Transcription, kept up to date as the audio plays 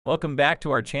Welcome back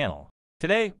to our channel.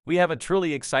 Today, we have a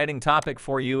truly exciting topic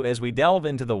for you as we delve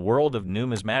into the world of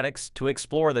numismatics to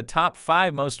explore the top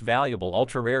 5 most valuable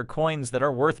ultra-rare coins that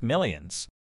are worth millions.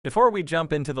 Before we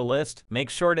jump into the list,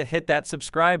 make sure to hit that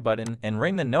subscribe button and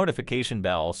ring the notification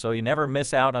bell so you never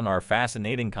miss out on our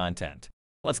fascinating content.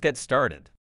 Let's get started.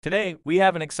 Today, we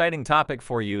have an exciting topic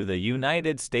for you: the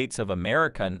United States of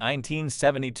America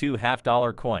 1972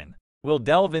 half-dollar coin. We'll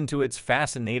delve into its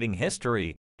fascinating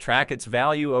history, track its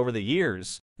value over the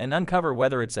years, and uncover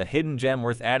whether it's a hidden gem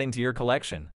worth adding to your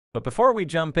collection. But before we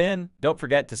jump in, don't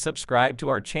forget to subscribe to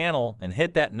our channel and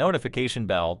hit that notification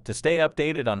bell to stay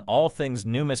updated on all things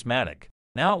numismatic.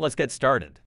 Now let's get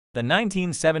started. The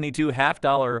 1972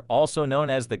 half-dollar, also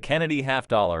known as the Kennedy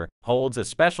half-dollar, holds a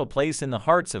special place in the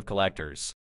hearts of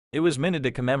collectors. It was minted to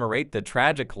commemorate the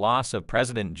tragic loss of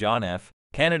President John F.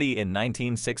 Kennedy in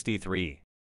 1963.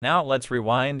 Now let's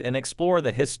rewind and explore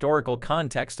the historical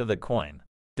context of the coin.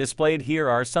 Displayed here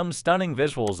are some stunning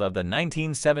visuals of the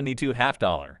 1972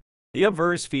 half-dollar. The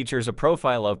obverse features a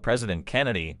profile of President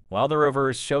Kennedy, while the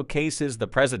reverse showcases the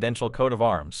presidential coat of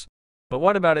arms. But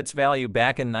what about its value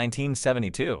back in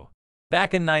 1972?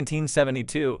 Back in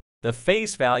 1972, the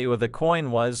face value of the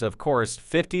coin was, of course,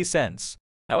 50 cents.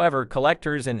 However,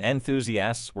 collectors and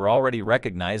enthusiasts were already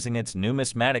recognizing its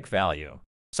numismatic value.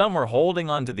 Some were holding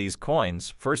on to these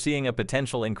coins, foreseeing a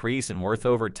potential increase in worth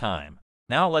over time.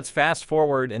 Now let's fast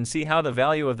forward and see how the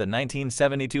value of the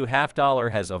 1972 half-dollar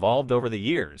has evolved over the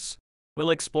years. We'll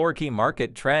explore key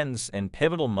market trends and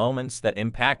pivotal moments that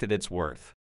impacted its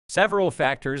worth. Several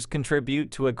factors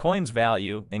contribute to a coin's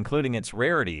value, including its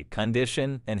rarity,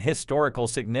 condition, and historical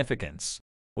significance.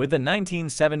 With the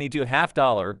 1972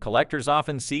 half-dollar, collectors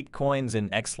often seek coins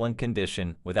in excellent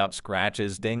condition, without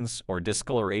scratches, dings, or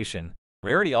discoloration.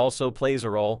 Rarity also plays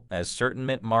a role, as certain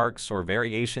mint marks or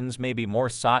variations may be more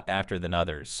sought after than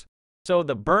others. So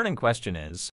the burning question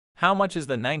is, how much is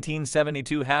the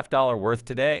 1972 half-dollar worth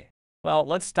today? Well,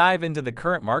 let's dive into the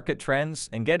current market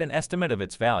trends and get an estimate of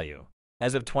its value.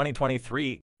 As of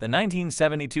 2023, the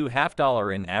 1972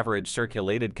 half-dollar in average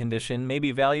circulated condition may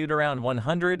be valued around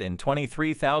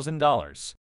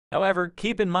 $123,000. However,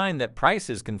 keep in mind that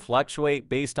prices can fluctuate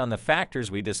based on the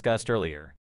factors we discussed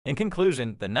earlier. In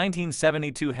conclusion, the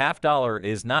 1972 half-dollar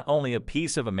is not only a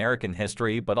piece of American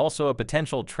history but also a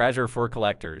potential treasure for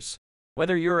collectors.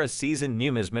 Whether you're a seasoned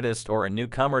numismatist or a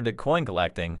newcomer to coin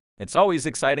collecting, it's always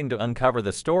exciting to uncover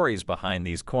the stories behind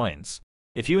these coins.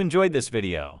 If you enjoyed this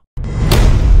video,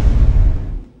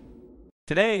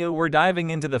 today we're diving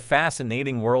into the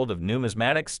fascinating world of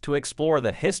numismatics to explore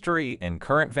the history and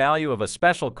current value of a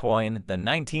special coin, the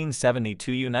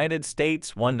 1972 United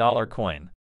States $1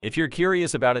 coin. If you're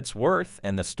curious about its worth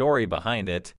and the story behind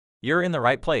it, you're in the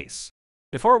right place.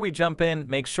 Before we jump in,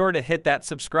 make sure to hit that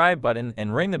subscribe button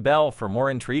and ring the bell for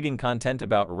more intriguing content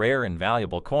about rare and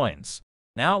valuable coins.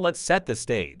 Now let's set the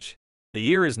stage. The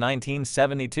year is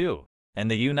 1972, and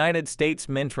the United States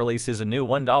Mint releases a new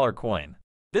 $1 coin.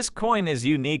 This coin is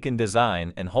unique in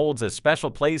design and holds a special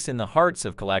place in the hearts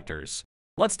of collectors.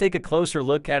 Let's take a closer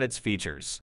look at its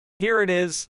features. Here it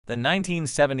is, the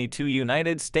 1972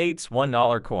 United States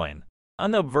 $1 coin. On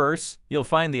the obverse, you'll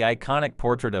find the iconic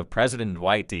portrait of President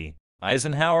Dwight D.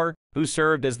 Eisenhower, who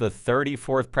served as the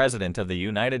 34th President of the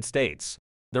United States.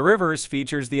 The reverse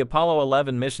features the Apollo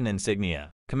 11 mission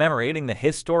insignia, commemorating the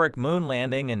historic moon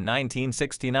landing in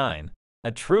 1969,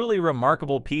 a truly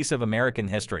remarkable piece of American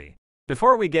history.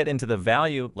 Before we get into the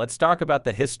value, let's talk about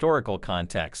the historical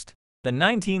context. The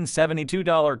 1972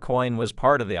 dollar coin was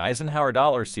part of the Eisenhower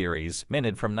dollar series,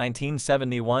 minted from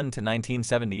 1971 to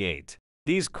 1978.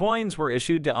 These coins were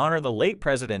issued to honor the late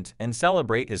president and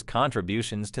celebrate his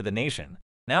contributions to the nation.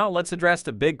 Now let's address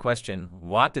the big question: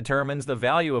 what determines the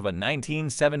value of a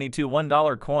 1972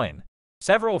 $1 coin?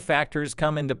 Several factors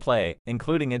come into play,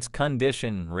 including its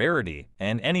condition, rarity,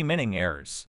 and any minting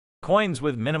errors. Coins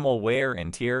with minimal wear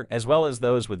and tear, as well as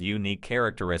those with unique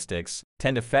characteristics,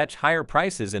 tend to fetch higher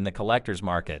prices in the collector's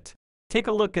market. Take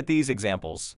a look at these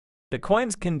examples. The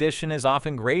coin's condition is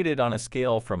often graded on a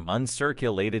scale from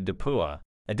uncirculated to poor.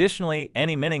 Additionally,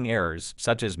 any minting errors,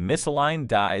 such as misaligned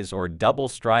dies or double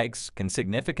strikes, can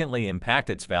significantly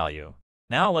impact its value.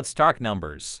 Now let's talk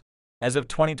numbers. As of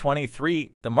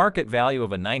 2023, the market value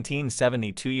of a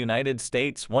 1972 United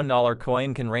States $1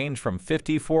 coin can range from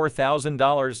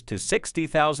 $54,000 to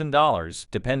 $60,000,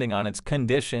 depending on its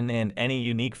condition and any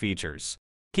unique features.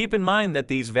 Keep in mind that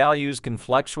these values can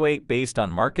fluctuate based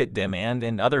on market demand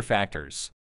and other factors.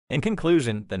 In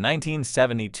conclusion, the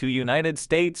 1972 United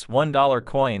States $1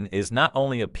 coin is not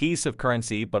only a piece of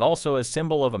currency but also a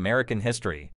symbol of American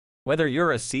history. Whether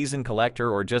you're a seasoned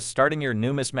collector or just starting your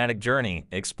numismatic journey,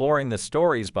 exploring the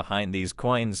stories behind these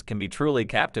coins can be truly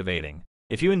captivating.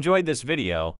 If you enjoyed this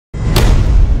video,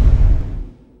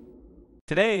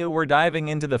 today we're diving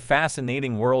into the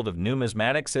fascinating world of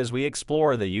numismatics as we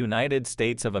explore the United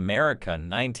States of America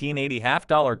 1980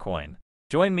 half-dollar coin.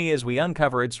 Join me as we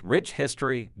uncover its rich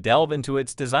history, delve into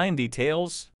its design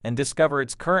details, and discover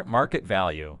its current market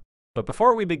value. But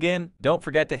before we begin, don't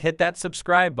forget to hit that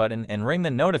subscribe button and ring the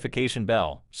notification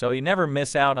bell so you never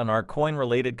miss out on our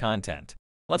coin-related content.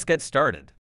 Let's get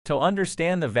started. To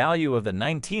understand the value of the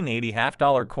 1980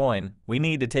 half-dollar coin, we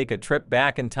need to take a trip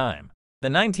back in time. The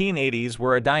 1980s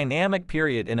were a dynamic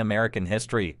period in American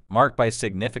history, marked by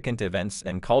significant events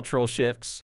and cultural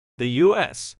shifts. The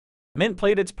U.S. Mint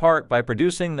played its part by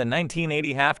producing the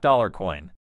 1980 half-dollar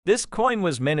coin. This coin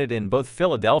was minted in both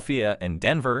Philadelphia and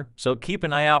Denver, so keep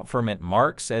an eye out for mint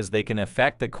marks as they can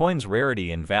affect the coin's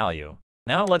rarity and value.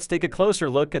 Now let's take a closer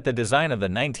look at the design of the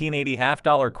 1980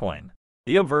 half-dollar coin.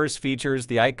 The obverse features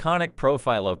the iconic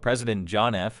profile of President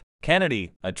John F.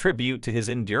 Kennedy, a tribute to his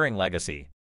enduring legacy.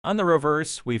 On the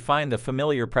reverse, we find the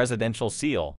familiar presidential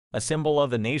seal, a symbol of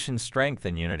the nation's strength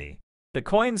and unity. The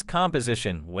coin's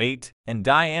composition, weight, and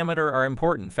diameter are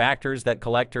important factors that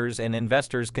collectors and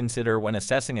investors consider when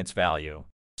assessing its value.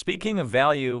 Speaking of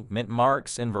value, mint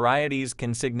marks and varieties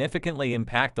can significantly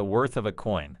impact the worth of a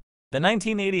coin. The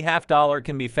 1980 half-dollar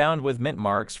can be found with mint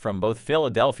marks from both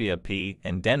Philadelphia P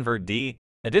and Denver D.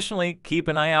 Additionally, keep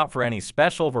an eye out for any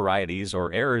special varieties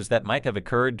or errors that might have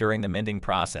occurred during the minting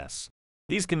process.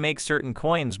 These can make certain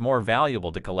coins more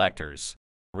valuable to collectors.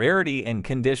 Rarity and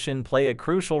condition play a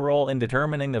crucial role in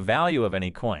determining the value of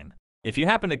any coin. If you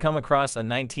happen to come across a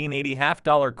 1980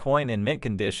 half-dollar coin in mint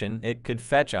condition, it could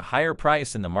fetch a higher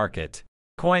price in the market.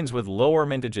 Coins with lower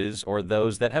mintages or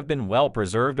those that have been well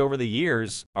preserved over the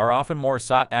years are often more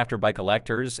sought after by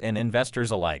collectors and investors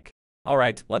alike.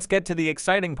 Alright, let's get to the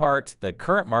exciting part, the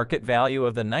current market value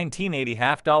of the 1980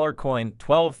 half-dollar coin,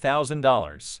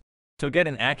 $12,000. To get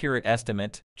an accurate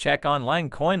estimate, check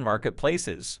online coin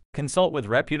marketplaces, consult with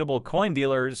reputable coin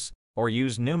dealers, or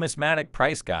use numismatic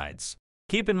price guides.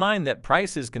 Keep in mind that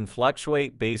prices can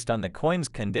fluctuate based on the coin's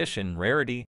condition,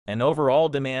 rarity, and overall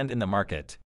demand in the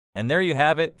market. And there you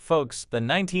have it, folks, the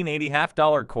 1980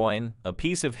 half-dollar coin, a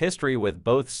piece of history with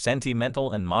both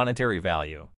sentimental and monetary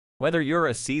value. Whether you're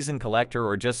a seasoned collector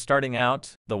or just starting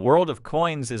out, the world of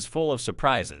coins is full of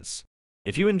surprises.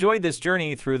 If you enjoyed this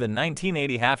journey through the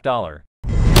 1980 half-dollar,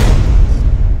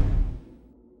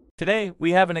 today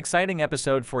we have an exciting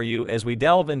episode for you as we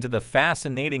delve into the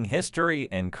fascinating history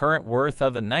and current worth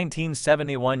of the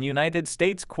 1971 United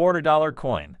States quarter-dollar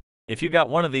coin. If you got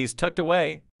one of these tucked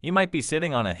away, you might be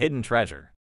sitting on a hidden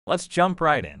treasure. Let's jump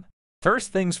right in.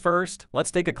 First things first,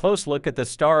 let's take a close look at the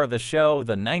star of the show,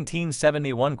 the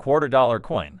 1971 quarter-dollar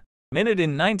coin. Minted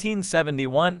in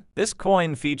 1971, this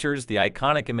coin features the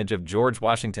iconic image of George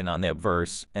Washington on the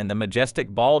obverse and the majestic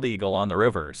bald eagle on the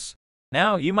reverse.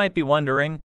 Now, you might be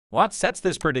wondering, what sets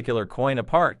this particular coin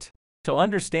apart? To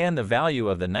understand the value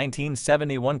of the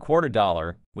 1971 quarter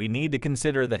dollar, we need to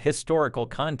consider the historical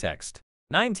context.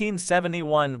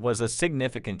 1971 was a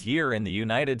significant year in the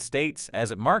United States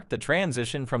as it marked the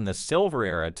transition from the silver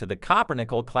era to the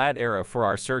copper-nickel-clad era for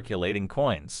our circulating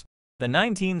coins. The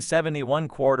 1971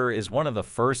 quarter is one of the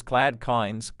first clad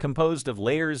coins composed of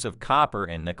layers of copper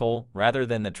and nickel rather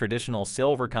than the traditional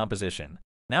silver composition.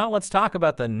 Now let's talk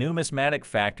about the numismatic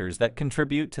factors that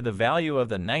contribute to the value of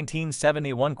the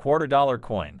 1971 quarter-dollar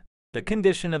coin. The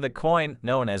condition of the coin,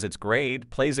 known as its grade,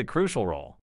 plays a crucial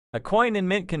role. A coin in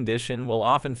mint condition will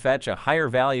often fetch a higher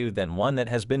value than one that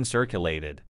has been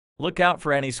circulated. Look out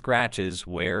for any scratches,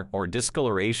 wear, or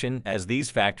discoloration as these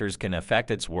factors can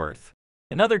affect its worth.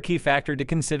 Another key factor to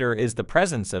consider is the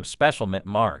presence of special mint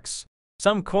marks.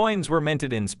 Some coins were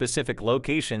minted in specific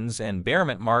locations and bear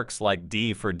mint marks like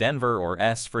D for Denver or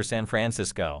S for San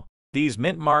Francisco. These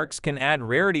mint marks can add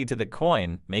rarity to the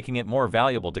coin, making it more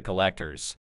valuable to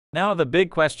collectors. Now the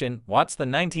big question, what's the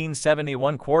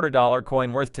 1971 quarter-dollar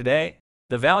coin worth today?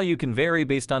 The value can vary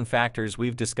based on factors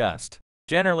we've discussed.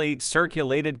 Generally,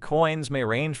 circulated coins may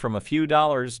range from a few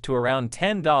dollars to around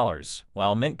 $10,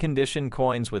 while mint condition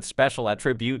coins with special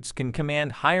attributes can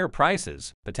command higher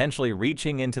prices, potentially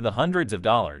reaching into the hundreds of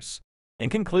dollars. In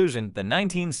conclusion, the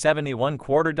 1971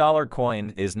 quarter-dollar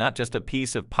coin is not just a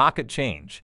piece of pocket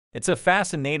change. It's a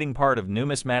fascinating part of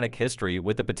numismatic history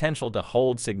with the potential to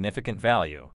hold significant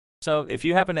value. So, if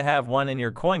you happen to have one in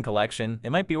your coin collection,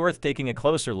 it might be worth taking a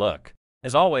closer look.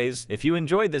 As always, if you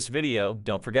enjoyed this video,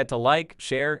 don't forget to like,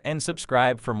 share, and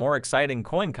subscribe for more exciting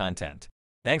coin content.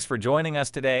 Thanks for joining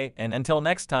us today, and until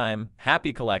next time,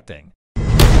 happy collecting!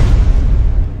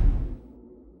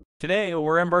 Today,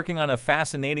 we're embarking on a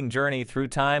fascinating journey through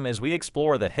time as we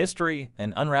explore the history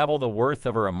and unravel the worth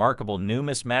of a remarkable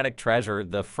numismatic treasure,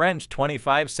 the French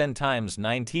 25 centimes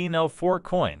 1904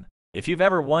 coin. If you've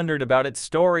ever wondered about its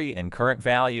story and current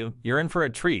value, you're in for a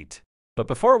treat. But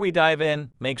before we dive in,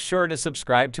 make sure to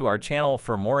subscribe to our channel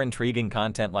for more intriguing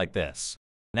content like this.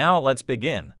 Now let's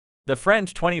begin. The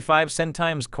French 25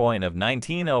 centimes coin of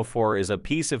 1904 is a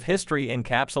piece of history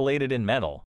encapsulated in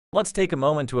metal. Let's take a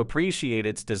moment to appreciate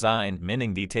its design,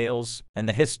 minting details, and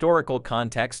the historical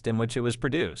context in which it was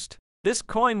produced. This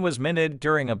coin was minted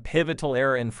during a pivotal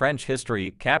era in French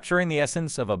history, capturing the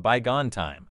essence of a bygone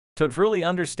time. To truly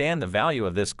understand the value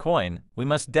of this coin, we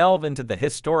must delve into the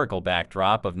historical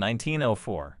backdrop of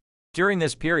 1904. During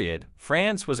this period,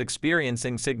 France was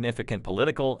experiencing significant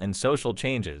political and social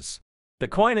changes. The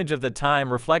coinage of the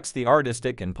time reflects the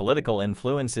artistic and political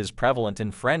influences prevalent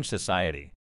in French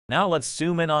society. Now let's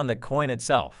zoom in on the coin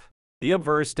itself. The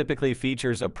obverse typically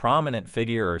features a prominent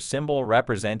figure or symbol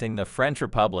representing the French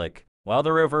Republic, while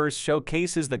the reverse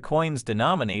showcases the coin's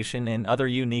denomination and other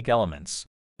unique elements.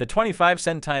 The 25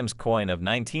 centimes coin of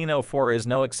 1904 is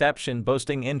no exception,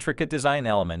 boasting intricate design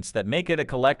elements that make it a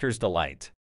collector's delight.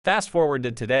 Fast forward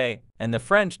to today, and the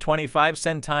French 25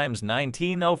 centimes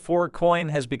 1904 coin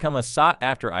has become a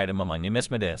sought-after item among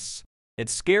numismatists.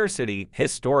 Its scarcity,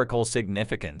 historical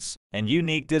significance, and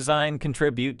unique design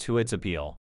contribute to its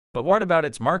appeal. But what about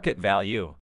its market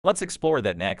value? Let's explore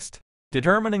that next.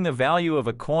 Determining the value of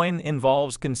a coin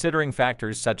involves considering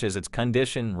factors such as its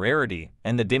condition, rarity,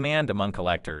 and the demand among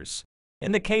collectors.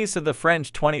 In the case of the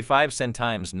French 25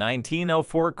 centimes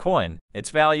 1904 coin, its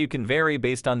value can vary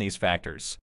based on these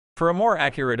factors. For a more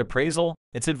accurate appraisal,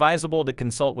 it's advisable to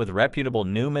consult with reputable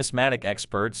numismatic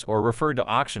experts or refer to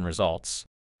auction results.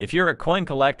 If you're a coin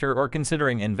collector or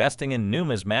considering investing in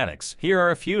numismatics, here are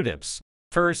a few tips.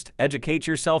 First, educate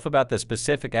yourself about the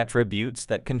specific attributes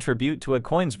that contribute to a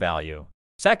coin's value.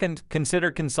 Second,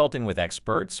 consider consulting with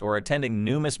experts or attending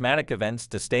numismatic events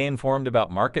to stay informed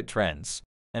about market trends.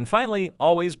 And finally,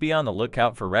 always be on the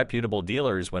lookout for reputable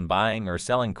dealers when buying or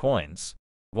selling coins.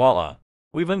 Voila!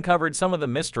 We've uncovered some of the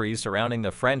mysteries surrounding the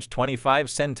French 25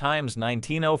 centimes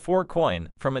 1904 coin,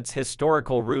 from its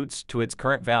historical roots to its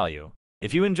current value.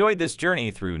 If you enjoyed this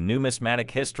journey through numismatic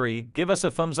history, give us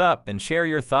a thumbs up and share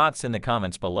your thoughts in the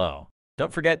comments below.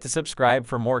 Don't forget to subscribe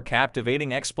for more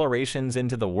captivating explorations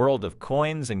into the world of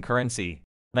coins and currency.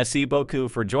 Merci beaucoup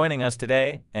for joining us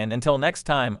today, and until next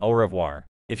time, au revoir.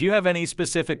 If you have any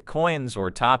specific coins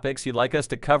or topics you'd like us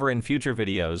to cover in future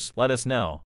videos, let us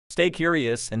know. Stay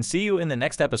curious and see you in the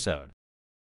next episode.